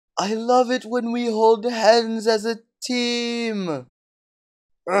I love it when we hold hands as a team.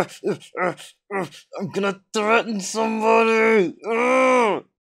 I'm gonna threaten somebody.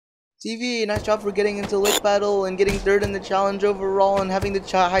 TeeVi, nice job for getting into Lick Battle and getting third in the challenge overall and having the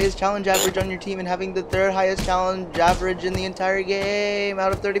highest challenge average on your team and having the third highest challenge average in the entire game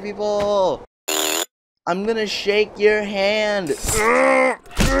out of 30 people. I'm gonna shake your hand.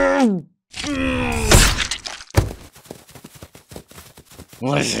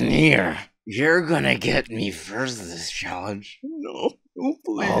 Listen here, you're gonna get me first this challenge. No,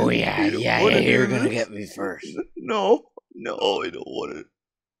 please. Oh yeah, you're gonna get me first. No, I don't want it.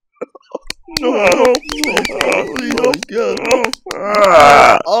 No,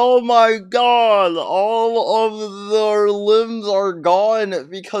 oh my god, all of their limbs are gone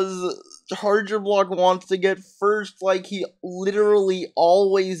because Charger Block wants to get first like he literally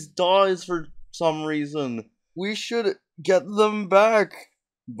always does for some reason. We should get them back.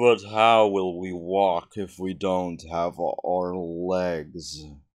 But how will we walk if we don't have our legs?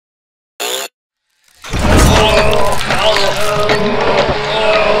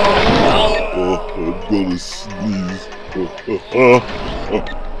 I'm gonna sneeze.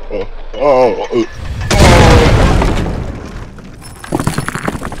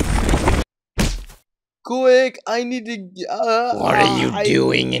 Quick, I need to. What are you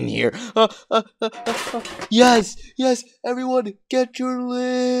doing in here? Yes, everyone, get your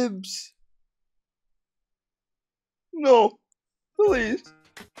limbs. No, please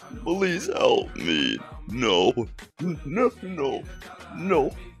help me. No.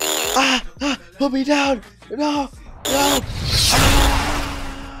 Put me down. No.